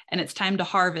guess, and it's time to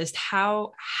harvest,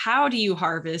 how do you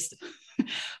harvest?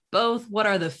 Both what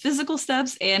are the physical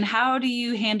steps and how do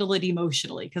you handle it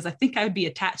emotionally? Because I think I would be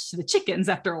attached to the chickens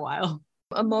after a while.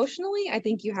 Emotionally, I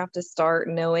think you have to start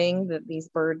knowing that these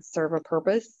birds serve a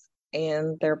purpose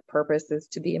and their purpose is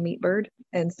to be a meat bird.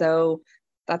 And so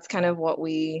that's kind of what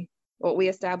we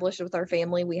established with our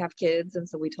family. We have kids. And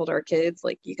so we told our kids,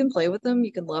 like, you can play with them,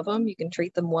 you can love them, you can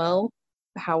treat them well.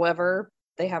 However,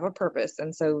 they have a purpose.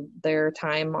 And so their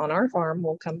time on our farm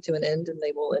will come to an end and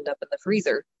they will end up in the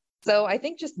freezer. So I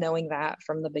think just knowing that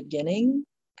from the beginning,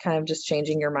 kind of just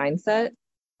changing your mindset.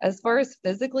 As far as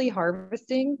physically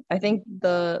harvesting, I think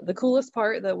the coolest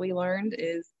part that we learned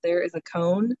is there is a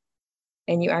cone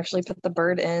and you actually put the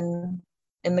bird in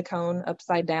the cone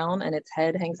upside down and its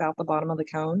head hangs out the bottom of the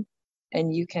cone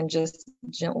and you can just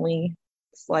gently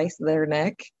slice their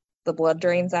neck. The blood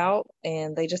drains out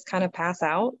and they just kind of pass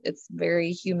out. It's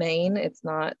very humane. It's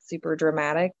not super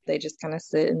dramatic. They just kind of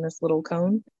sit in this little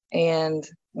cone. And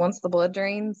once the blood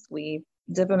drains, we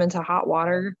dip them into hot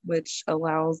water, which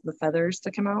allows the feathers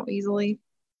to come out easily.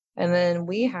 And then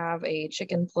we have a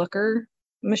chicken plucker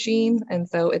machine. And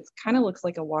so it kind of looks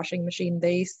like a washing machine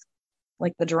base,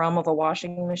 like the drum of a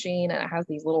washing machine. And it has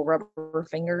these little rubber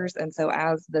fingers. And so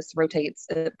as this rotates,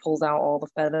 it pulls out all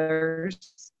the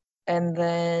feathers. And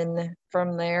then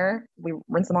from there, we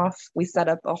rinse them off. We set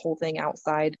up a whole thing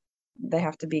outside. They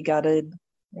have to be gutted.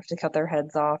 You have to cut their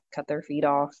heads off, cut their feet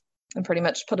off, and pretty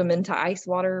much put them into ice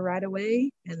water right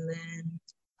away. And then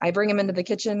I bring them into the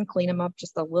kitchen, clean them up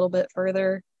just a little bit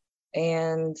further,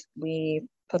 and we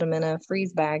put them in a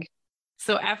freeze bag.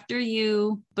 So after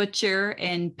you butcher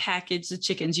and package the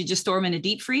chickens, you just store them in a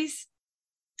deep freeze?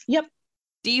 Yep.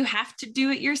 Do you have to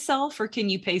do it yourself or can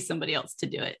you pay somebody else to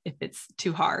do it if it's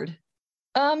too hard?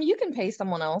 You can pay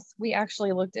someone else. We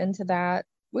actually looked into that.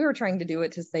 We were trying to do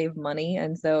it to save money.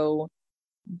 And so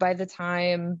by the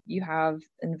time you have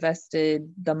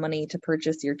invested the money to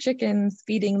purchase your chickens,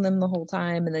 feeding them the whole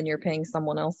time, and then you're paying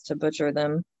someone else to butcher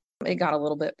them, it got a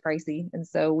little bit pricey. And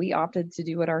so we opted to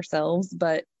do it ourselves.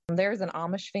 But there's an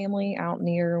Amish family out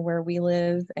near where we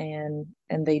live, and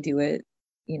they do it,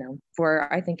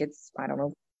 for, I think it's, I don't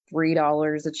know,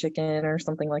 $3 a chicken or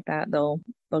something like that. They'll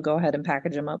go ahead and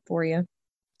package them up for you.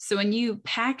 So when you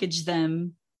package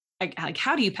them, like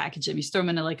how do you package them? You store them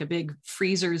in like a big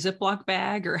freezer Ziploc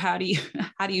bag, or how do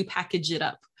you package it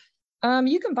up?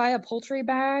 You can buy a poultry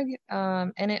bag,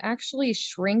 and it actually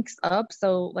shrinks up.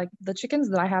 So like the chickens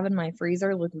that I have in my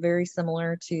freezer look very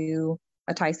similar to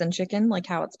a Tyson chicken, like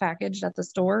how it's packaged at the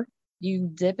store. You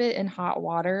dip it in hot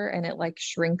water and it like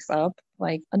shrinks up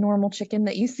like a normal chicken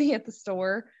that you see at the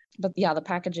store. But yeah, the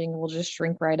packaging will just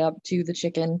shrink right up to the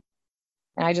chicken.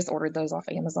 And I just ordered those off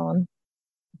Amazon.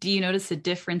 Do you notice a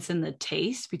difference in the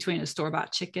taste between a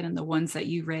store-bought chicken and the ones that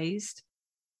you raised?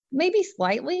 Maybe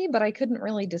slightly, but I couldn't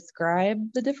really describe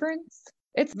the difference.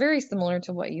 It's very similar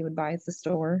to what you would buy at the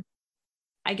store.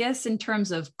 I guess in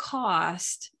terms of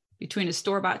cost between a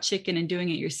store-bought chicken and doing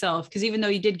it yourself, because even though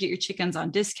you did get your chickens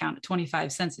on discount at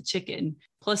 25 cents a chicken,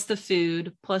 plus the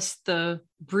food, plus the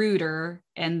brooder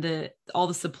and all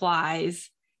the supplies,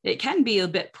 it can be a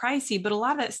bit pricey, but a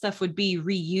lot of that stuff would be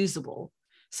reusable.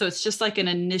 So it's just like an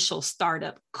initial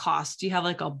startup cost. Do you have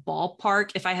like a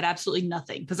ballpark? If I had absolutely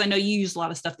nothing, because I know you use a lot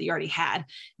of stuff that you already had.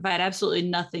 If I had absolutely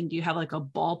nothing, do you have like a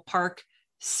ballpark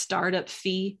startup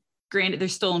fee? Granted,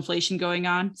 there's still inflation going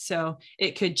on, so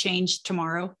it could change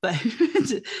tomorrow, but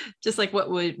just like what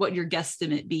would your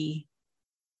guesstimate be?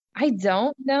 I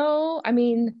don't know. I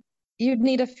mean, you'd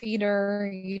need a feeder,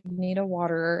 you'd need a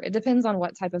waterer. It depends on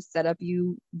what type of setup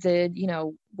you did.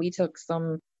 We took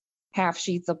some half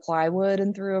sheets of plywood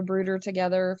and threw a brooder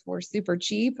together for super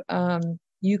cheap.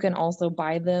 You can also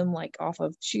buy them like off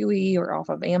of Chewy or off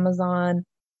of Amazon,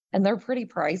 and they're pretty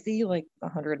pricey, like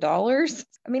 $100.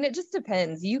 I mean, it just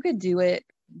depends. You could do it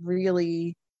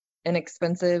really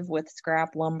inexpensive with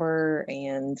scrap lumber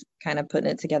and kind of putting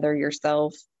it together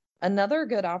yourself. Another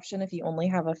good option if you only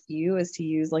have a few is to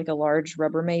use like a large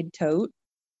Rubbermaid tote.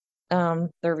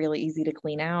 They're really easy to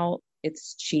clean out.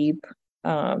 It's cheap.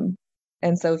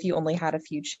 And so if you only had a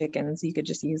few chickens, you could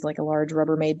just use like a large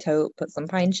Rubbermaid tote, put some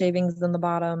pine shavings in the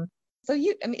bottom. So I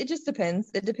mean, it just depends.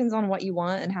 It depends on what you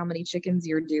want and how many chickens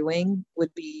you're doing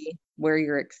would be where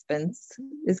your expense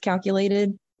is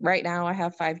calculated. Right now, I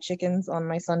have 5 chickens on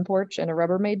my sun porch and a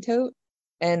Rubbermaid tote,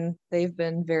 and they've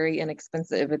been very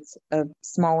inexpensive. It's a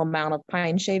small amount of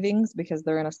pine shavings because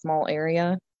they're in a small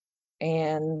area.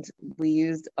 And we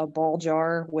used a ball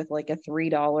jar with like a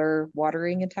 $3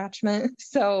 watering attachment.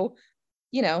 So,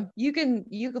 you can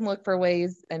look for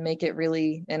ways and make it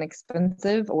really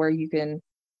inexpensive, or you can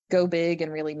go big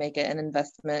and really make it an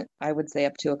investment. I would say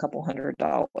up to a couple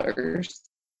 $100s.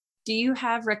 Do you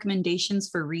have recommendations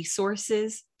for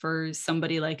resources for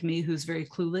somebody like me who's very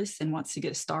clueless and wants to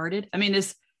get started? I mean,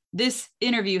 this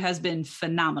interview has been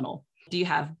phenomenal. Do you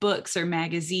have books or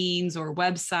magazines or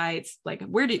websites? Like,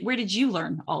 where did you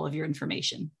learn all of your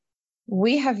information?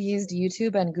 We have used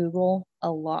YouTube and Google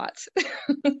a lot.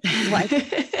 Like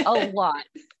a lot.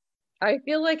 I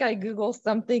feel like I Google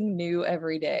something new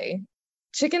every day.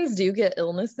 Chickens do get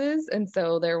illnesses. And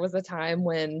so there was a time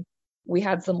when we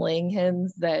had some laying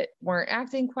hens that weren't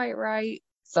acting quite right.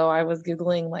 So I was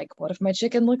Googling, like, what if my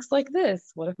chicken looks like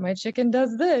this? What if my chicken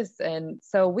does this? And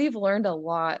so we've learned a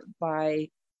lot by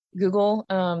Google.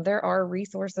 There are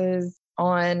resources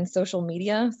on social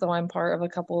media. So I'm part of a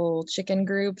couple chicken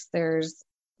groups. There's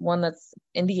one that's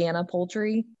Indiana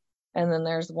Poultry, and then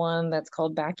there's one that's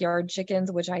called Backyard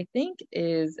Chickens, which I think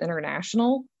is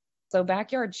international. So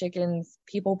Backyard Chickens,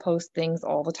 people post things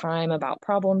all the time about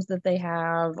problems that they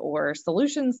have or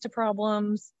solutions to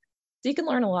problems. So you can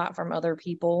learn a lot from other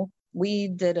people. We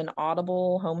did an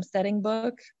Audible homesteading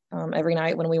book. Every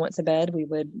night when we went to bed, we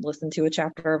would listen to a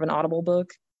chapter of an Audible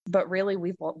book. But really,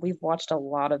 we've watched a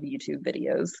lot of YouTube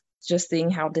videos, just seeing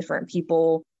how different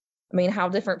people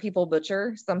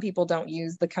butcher. Some people don't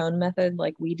use the cone method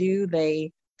like we do.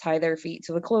 They tie their feet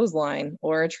to a clothesline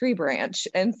or a tree branch.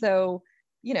 And so,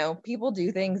 people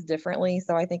do things differently.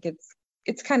 So I think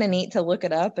it's kind of neat to look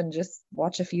it up and just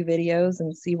watch a few videos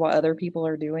and see what other people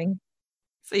are doing.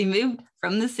 So you moved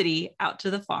from the city out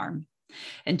to the farm,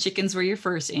 and chickens were your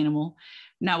first animal.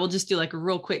 Now we'll just do like a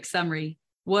real quick summary.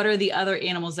 What are the other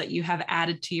animals that you have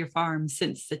added to your farm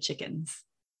since the chickens?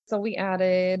 So we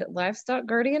added livestock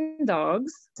guardian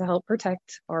dogs to help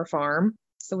protect our farm.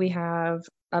 So we have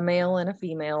a male and a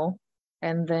female.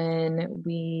 And then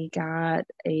we got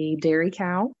a dairy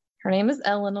cow. Her name is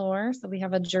Eleanor. So we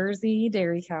have a Jersey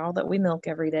dairy cow that we milk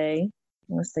every day.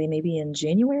 Let's say maybe in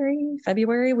January,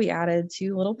 February, we added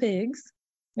 2 little pigs.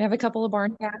 We have a couple of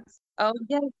barn cats. Oh,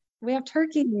 yes, we have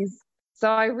turkeys.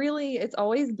 So it's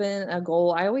always been a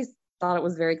goal. I always thought it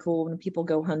was very cool when people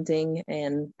go hunting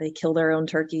and they kill their own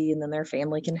turkey and then their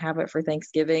family can have it for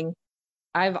Thanksgiving.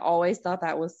 I've always thought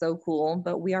that was so cool,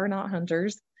 but we are not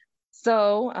hunters.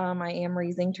 So I am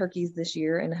raising turkeys this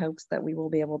year in hopes that we will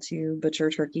be able to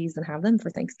butcher turkeys and have them for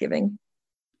Thanksgiving.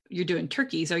 You're doing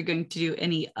turkeys. Are you going to do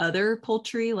any other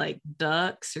poultry like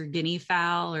ducks or guinea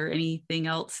fowl or anything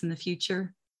else in the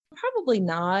future? Probably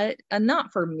not.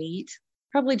 Not for meat.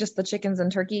 Probably just the chickens and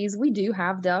turkeys. We do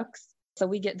have ducks, so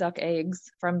we get duck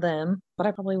eggs from them, but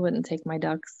I probably wouldn't take my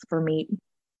ducks for meat.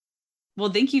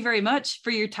 Well, thank you very much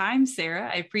for your time, Sarah.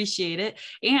 I appreciate it.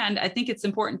 And I think it's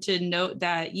important to note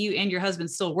that you and your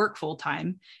husband still work full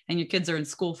time and your kids are in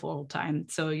school full time.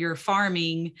 So your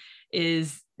farming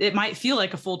it might feel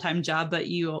like a full-time job, but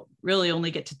you really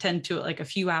only get to tend to it like a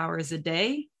few hours a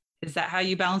day. Is that how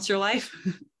you balance your life?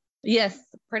 Yes,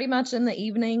 pretty much in the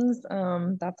evenings.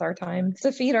 That's our time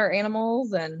to feed our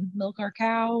animals and milk our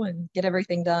cow and get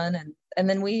everything done. And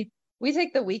then we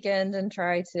take the weekend and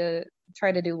try to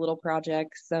do little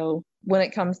projects. So when it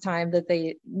comes time that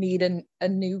they need a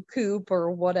new coop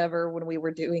or whatever, when we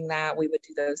were doing that, we would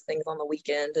do those things on the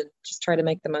weekend and just try to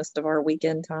make the most of our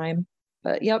weekend time.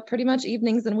 But yep, pretty much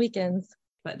evenings and weekends.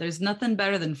 But there's nothing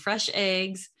better than fresh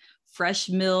eggs, fresh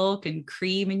milk and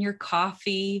cream in your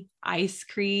coffee, ice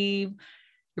cream.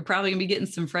 You're probably gonna be getting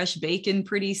some fresh bacon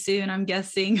pretty soon, I'm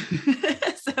guessing.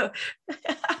 So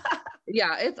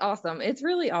yeah, it's awesome. It's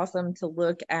really awesome to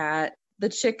look at the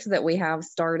chicks that we have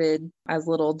started as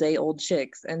little day-old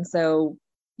chicks. And so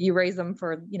you raise them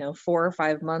for, 4 or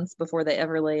 5 months before they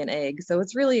ever lay an egg. So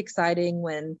it's really exciting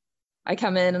when I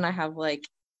come in and I have like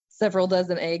several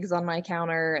dozen eggs on my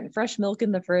counter and fresh milk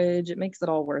in the fridge. It makes it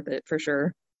all worth it for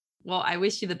sure. Well, I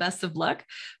wish you the best of luck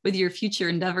with your future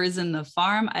endeavors in the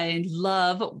farm. I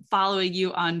love following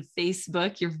you on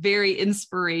Facebook. You're very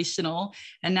inspirational.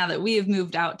 And now that we have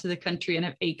moved out to the country and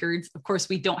have acres, of course,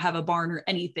 we don't have a barn or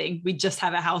anything. We just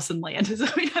have a house and land. So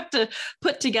we have to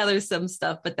put together some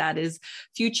stuff, but that is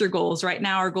future goals. Right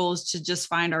now, our goal is to just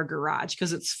find our garage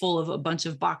because it's full of a bunch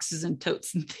of boxes and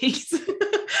totes and things.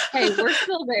 Hey, we're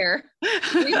still there.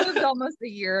 We moved almost a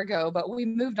year ago, but we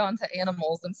moved on to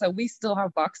animals. And so we still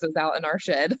have boxes out in our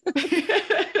shed.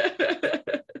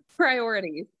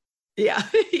 Priorities. Yeah.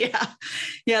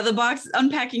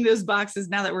 Unpacking those boxes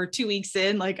now that we're 2 weeks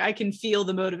in, like I can feel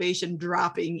the motivation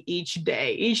dropping each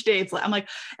day. I'm like,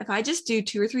 if I just do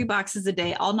 2 or 3 boxes a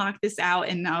day, I'll knock this out.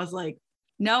 And I was like,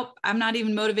 nope, I'm not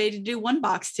even motivated to do 1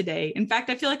 box today. In fact,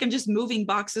 I feel like I'm just moving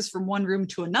boxes from one room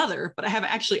to another, but I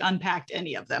haven't actually unpacked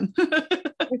any of them.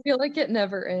 I feel like it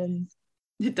never ends.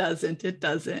 It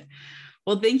doesn't.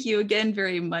 Well, thank you again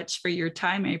very much for your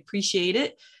time. I appreciate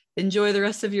it. Enjoy the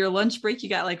rest of your lunch break. You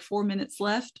got like 4 minutes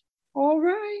left. All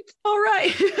right.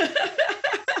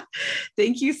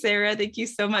 Thank you, Sarah. Thank you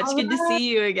so much. Good to see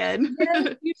you again.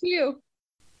 Yes, you too.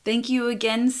 Thank you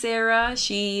again, Sarah.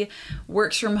 She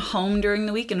works from home during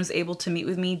the week and was able to meet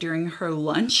with me during her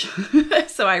lunch.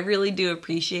 So I really do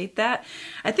appreciate that.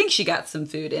 I think she got some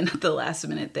food in at the last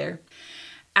minute there.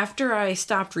 After I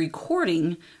stopped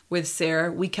recording with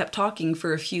Sarah, we kept talking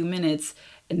for a few minutes.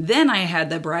 And then I had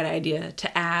the bright idea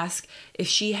to ask if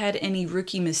she had any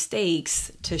rookie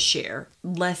mistakes to share,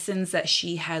 lessons that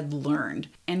she had learned.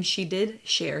 And she did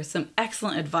share some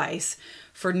excellent advice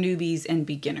for newbies and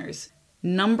beginners.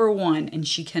 Number 1, and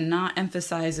she cannot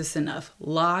emphasize this enough,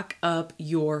 lock up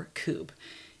your coop.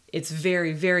 It's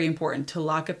very, very important to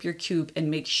lock up your coop and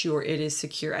make sure it is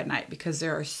secure at night because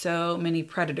there are so many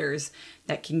predators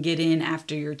that can get in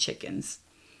after your chickens.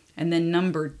 And then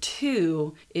number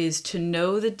 2 is to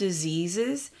know the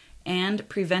diseases and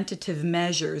preventative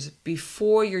measures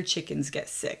before your chickens get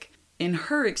sick. In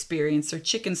her experience, her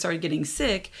chickens started getting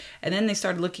sick and then they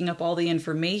started looking up all the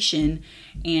information.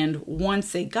 And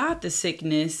once they got the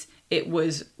sickness, it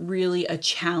was really a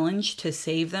challenge to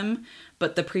save them.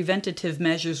 But the preventative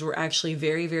measures were actually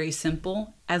very, very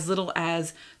simple, as little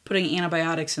as putting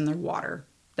antibiotics in their water.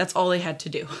 That's all they had to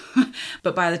do.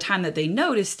 But by the time that they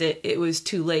noticed it, it was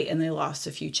too late and they lost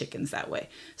a few chickens that way.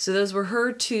 So those were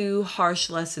her 2 harsh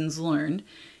lessons learned.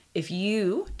 If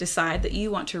you decide that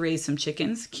you want to raise some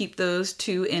chickens, keep those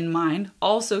 2 in mind.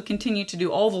 Also continue to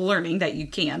do all the learning that you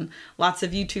can. Lots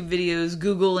of YouTube videos,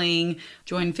 Googling,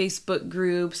 join Facebook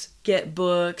groups, get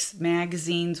books,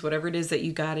 magazines, whatever it is that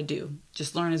you got to do.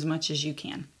 Just learn as much as you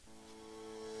can.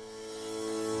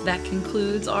 That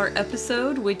concludes our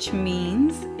episode, which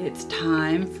means it's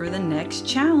time for the next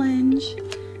challenge.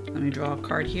 Let me draw a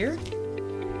card here.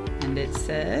 And it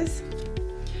says,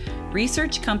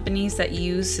 research companies that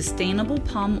use sustainable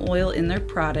palm oil in their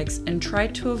products and try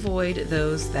to avoid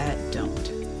those that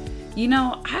don't. You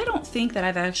know, I don't think that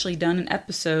I've actually done an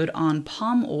episode on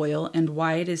palm oil and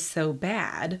why it is so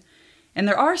bad. And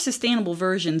there are sustainable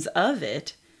versions of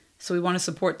it, so we want to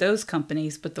support those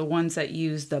companies, but the ones that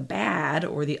use the bad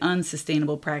or the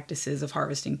unsustainable practices of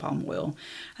harvesting palm oil,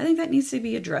 I think that needs to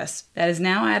be addressed. That is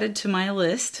now added to my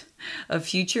list of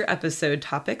future episode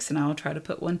topics, and I'll try to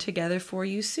put one together for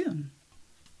you soon.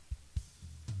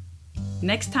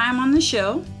 Next time on the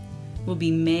show will be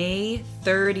May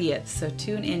 30th, so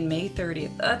tune in May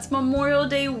 30th. That's Memorial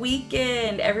Day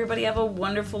weekend. Everybody have a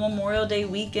wonderful Memorial Day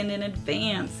weekend in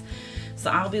advance. So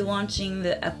I'll be launching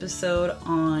the episode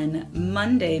on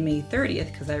Monday, May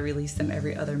 30th, because I release them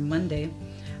every other Monday.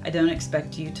 I don't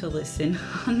expect you to listen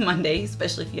on Monday,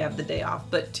 especially if you have the day off.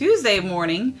 But Tuesday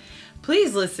morning,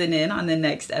 please listen in on the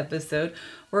next episode.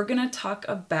 We're going to talk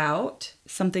about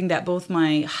something that both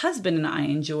my husband and I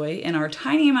enjoy in our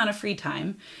tiny amount of free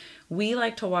time. We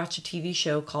like to watch a TV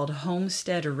show called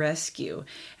Homestead Rescue.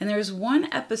 And there's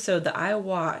one episode that I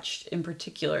watched in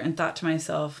particular and thought to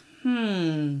myself,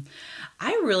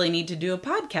 I really need to do a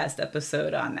podcast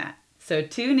episode on that. So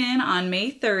tune in on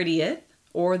May 30th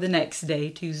or the next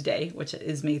day, Tuesday, which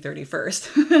is May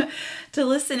 31st, to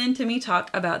listen in to me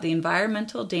talk about the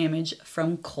environmental damage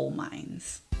from coal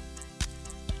mines.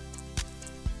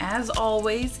 As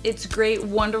always, it's great,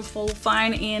 wonderful,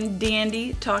 fine, and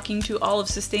dandy talking to all of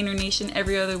Sustainer Nation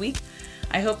every other week.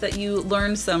 I hope that you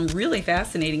learned some really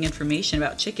fascinating information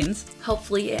about chickens.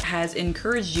 Hopefully it has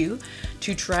encouraged you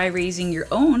to try raising your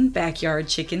own backyard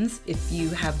chickens if you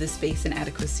have the space and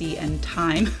adequacy and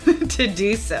time to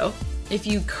do so. If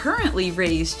you currently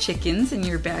raise chickens in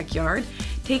your backyard,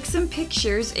 Take some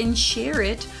pictures and share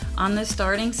it on the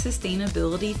Starting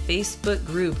Sustainability Facebook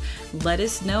group. Let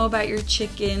us know about your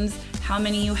chickens, how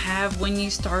many you have, when you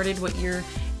started, what your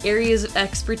areas of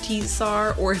expertise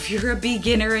are, or if you're a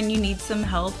beginner and you need some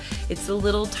help. It's a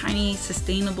little tiny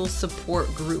sustainable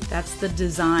support group. That's the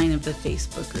design of the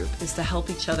Facebook group, is to help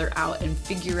each other out and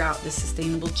figure out the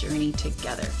sustainable journey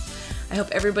together. I hope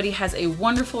everybody has a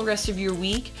wonderful rest of your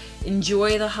week.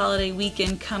 Enjoy the holiday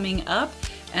weekend coming up,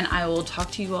 and I will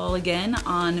talk to you all again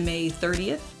on May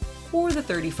 30th or the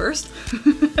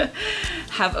 31st.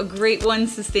 Have a great one,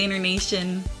 Sustainer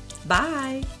Nation.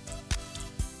 Bye.